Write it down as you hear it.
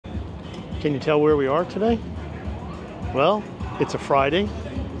Can you tell where we are today? Well, it's a Friday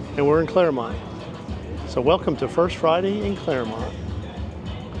and we're in Clermont. So welcome to First Friday in Clermont.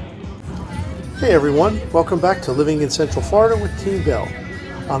 Hey everyone, welcome back to Living in Central Florida with Team Bell.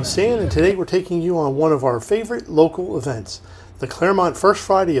 I'm Stan and today we're taking you on one of our favorite local events, the Clermont First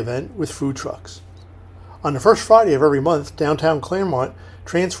Friday event with food trucks. On the first Friday of every month, downtown Clermont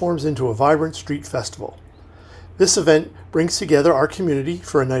transforms into a vibrant street festival. This event brings together our community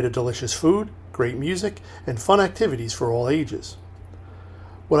for a night of delicious food, great music, and fun activities for all ages.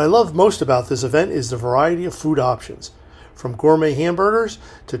 What I love most about this event is the variety of food options, from gourmet hamburgers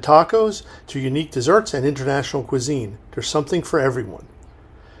to tacos to unique desserts and international cuisine. There's something for everyone.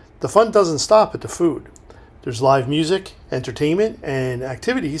 The fun doesn't stop at the food. There's live music, entertainment, and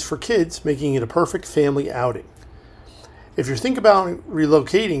activities for kids, making it a perfect family outing. If you're thinking about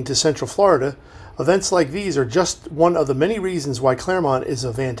relocating to Central Florida, events like these are just one of the many reasons why Clermont is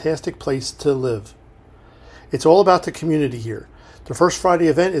a fantastic place to live. It's all about the community here. The First Friday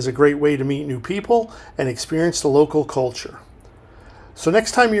event is a great way to meet new people and experience the local culture. So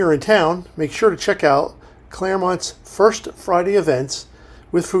next time you're in town, make sure to check out Clermont's First Friday events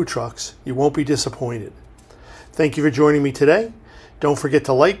with food trucks. You won't be disappointed. Thank you for joining me today. Don't forget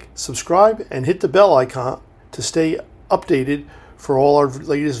to like, subscribe, and hit the bell icon to stay updated for all our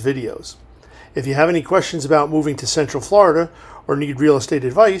latest videos. If you have any questions about moving to Central Florida or need real estate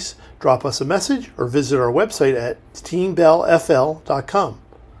advice, drop us a message or visit our website at teambellfl.com.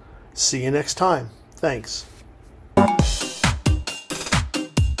 See you next time. Thanks.